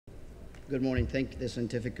Good morning. Thank the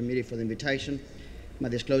scientific committee for the invitation. My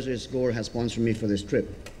disclosure is Gore has sponsored me for this trip.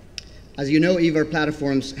 As you know, EVAR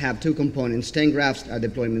platforms have two components. Stent grafts are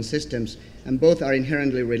deployment systems, and both are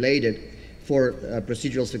inherently related for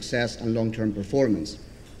procedural success and long-term performance.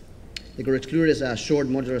 The Gore Excluder is a short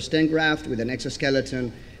modular stent graft with an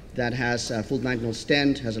exoskeleton that has a full nitinol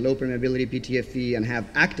stent, has a low permeability PTFE, and have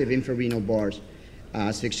active infrarenal bars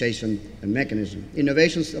as fixation mechanism.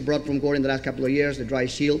 Innovations brought from Gore in the last couple of years, the dry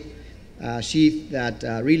shield sheath that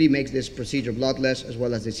really makes this procedure bloodless, as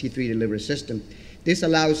well as the C3 delivery system. This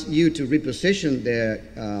allows you to reposition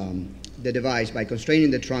the device by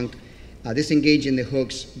constraining the trunk, disengaging the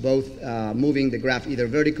hooks, both moving the graft either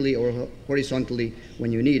vertically or horizontally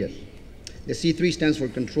when you need it. The C3 stands for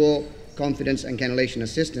Control, Confidence, and Cannulation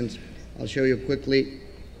Assistance. I'll show you quickly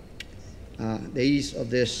the ease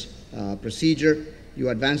of this procedure. You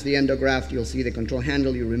advance the endograft, you'll see the control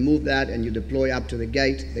handle, you remove that, and you deploy up to the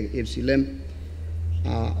gate, the IPSI limb.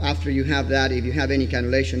 After you have that, if you have any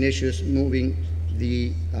cannulation issues, moving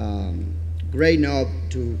the gray knob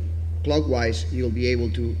to clockwise, you'll be able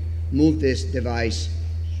to move this device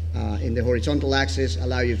in the horizontal axis,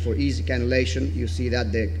 allow you for easy cannulation. You see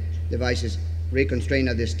that the device is reconstrained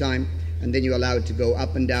at this time, and then you allow it to go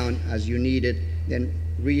up and down as you need it, then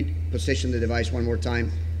reposition the device one more time,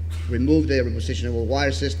 remove the repositionable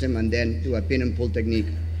wire system, and then do a pin and pull technique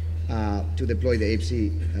to deploy the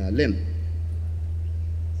IPSI limb.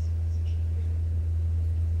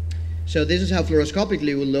 So this is how fluoroscopically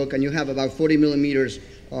it will look, and you have about 40 millimeters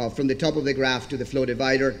from the top of the graft to the flow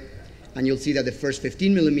divider, and you'll see that the first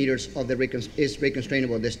 15 millimeters of the is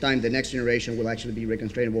reconstrainable. This time the next generation will actually be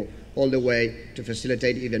reconstrainable all the way to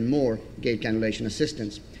facilitate even more gate cannulation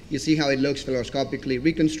assistance. You see how it looks fluoroscopically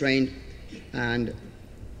reconstrained, and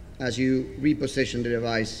as you reposition the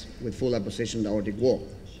device with full appositioned aortic wall.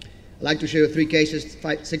 I'd like to show you three cases,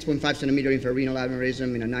 6.5 centimeter infrarenal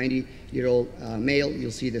aneurysm in a 90-year-old male.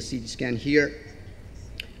 You'll see the CT scan here.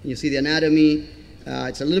 You see the anatomy.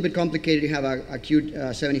 It's a little bit complicated. You have an acute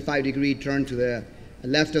 75-degree turn to the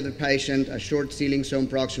left of the patient, a short ceiling zone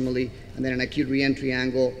proximally, and then an acute reentry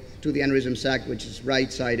angle to the aneurysm sac, which is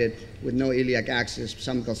right-sided with no iliac axis,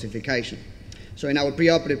 some calcification. So in our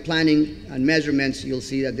preoperative planning and measurements, you'll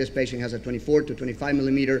see that this patient has a 24 to 25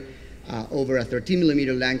 millimeter over a 13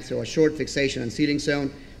 millimeter length, so a short fixation and sealing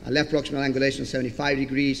zone, a left proximal angulation 75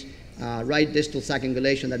 degrees, right distal sac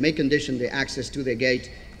angulation that may condition the access to the gate,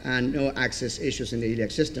 and no access issues in the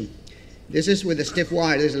iliac system. This is with a stiff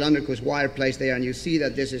wire. There's a Lunderquist wire placed there, and you see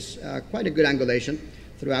that this is quite a good angulation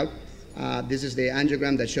throughout. This is the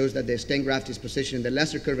angiogram that shows that the stent graft is positioned in the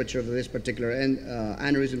lesser curvature of this particular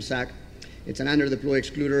aneurysm sac. It's an under-deploy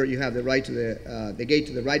excluder. You have the right to the gate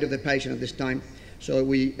to the right of the patient at this time. So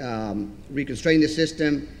we reconstrain the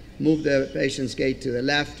system, move the patient's gate to the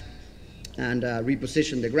left, and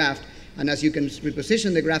reposition the graft. And as you can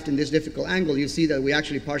reposition the graft in this difficult angle, you see that we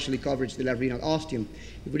actually partially coverage the left renal ostium.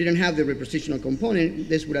 If we didn't have the repositional component,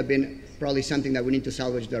 this would have been probably something that we need to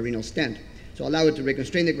salvage the renal stent. So allow it to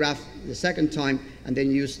reconstrain the graft the second time, and then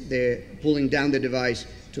use the pulling down the device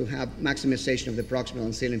to have maximization of the proximal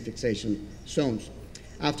and saline fixation zones.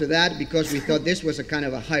 After that, because we thought this was a kind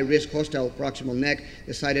of a high-risk hostile proximal neck,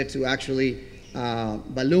 decided to actually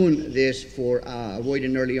balloon this for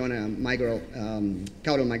avoiding early on a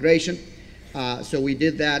caudal migration. So we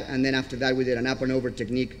did that, and then after that we did an up and over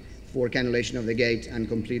technique for cannulation of the gate and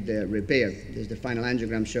complete the repair. This is the final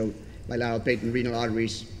angiogram showed bilateral patent renal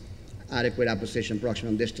arteries, adequate apposition proximal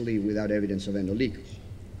and distally without evidence of endoleak.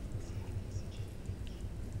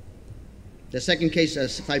 The second case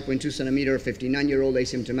is 5.2 centimeter, 59-year-old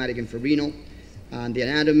asymptomatic infrarenal. And the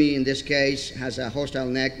anatomy in this case has a hostile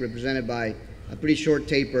neck represented by a pretty short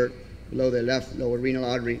taper below the left lower renal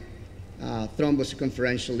artery, thrombus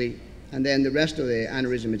circumferentially, and then the rest of the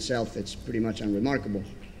aneurysm itself, it's pretty much unremarkable.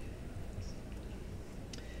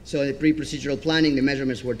 So in pre-procedural planning, the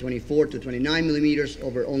measurements were 24 to 29 millimeters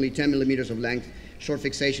over only 10 millimeters of length, short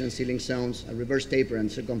fixation and sealing zones, a reverse taper, and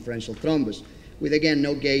circumferential thrombus, with again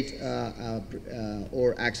no gate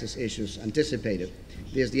or access issues anticipated.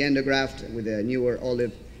 There's the endograft with a newer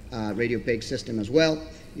olive radiopaque system as well.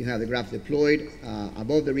 You have the graft deployed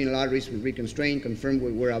above the renal arteries. We reconstrained, confirmed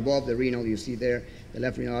we're above the renal. You see there, the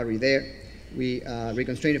left renal artery there. We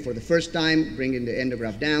reconstrained it for the first time, bringing the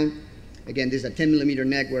endograft down. Again, this is a 10 millimeter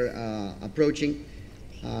neck we're approaching.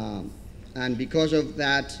 And because of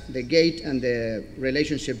that, the gate and the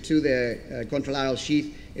relationship to the contralateral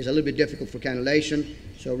sheath is a little bit difficult for cannulation.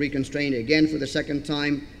 So reconstrain again for the second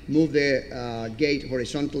time, move the gate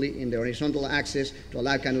horizontally in the horizontal axis to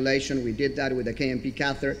allow cannulation. We did that with the KMP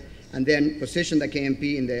catheter, and then position the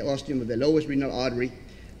KMP in the ostium of the lowest renal artery,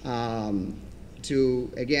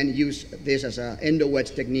 to, again, use this as an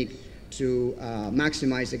endo-wedge technique to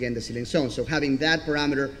maximize, again, the sealing zone. So having that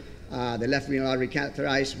parameter, the left renal artery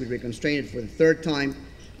catheterized, we reconstrain it for the third time,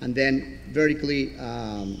 and then vertically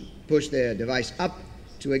push the device up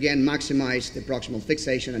to, again, maximize the proximal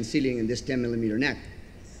fixation and sealing in this 10-millimeter neck.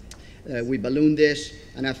 We ballooned this,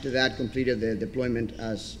 and after that completed the deployment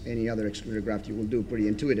as any other excluder graft you will do, pretty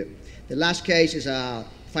intuitive. The last case is a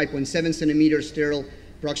 5.7 centimeter sterile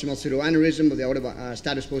proximal pseudoaneurysm of the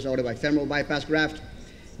status post aorta bifemoral bypass graft.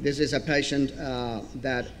 This is a patient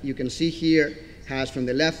that you can see here has from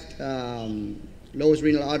the left lowest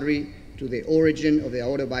renal artery to the origin of the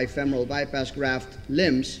aorta bifemoral bypass graft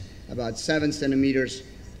limbs, about 7 centimeters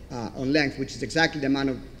on length, which is exactly the amount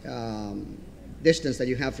of distance that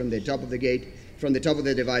you have from the top of the gate, from the top of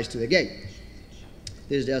the device to the gate.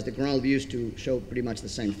 This is just the coronal views to show pretty much the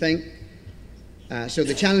same thing. So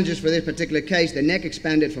the challenges for this particular case, the neck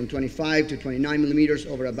expanded from 25 to 29 millimeters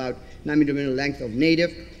over about 9 millimeter length of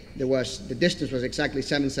native. The distance was exactly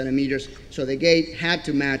 7 centimeters, so the gate had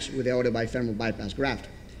to match with the aorta bifemoral bypass graft.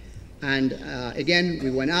 And again, we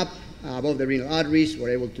went up above the renal arteries, were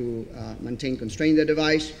able to constrain the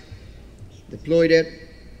device, deployed it,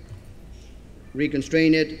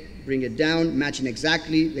 reconstrain it, bring it down, matching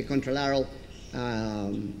exactly the contralateral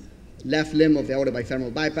left limb of the aorta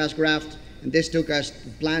bifemoral bypass graft. And this took us to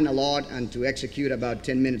plan a lot and to execute about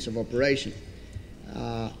 10 minutes of operation.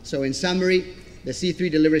 So in summary, the C3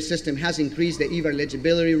 delivery system has increased the EVAR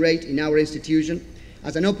eligibility rate in our institution.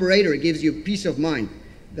 As an operator, it gives you peace of mind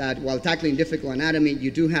that while tackling difficult anatomy, you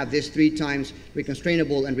do have this 3 times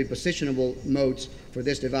reconstrainable and repositionable modes for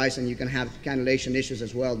this device, and you can have cannulation issues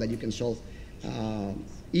as well that you can solve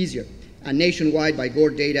easier. And nationwide, by Gore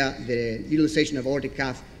data, the utilization of aortic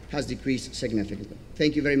cath has decreased significantly.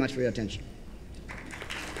 Thank you very much for your attention.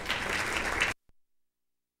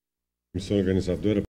 Comissão organizadora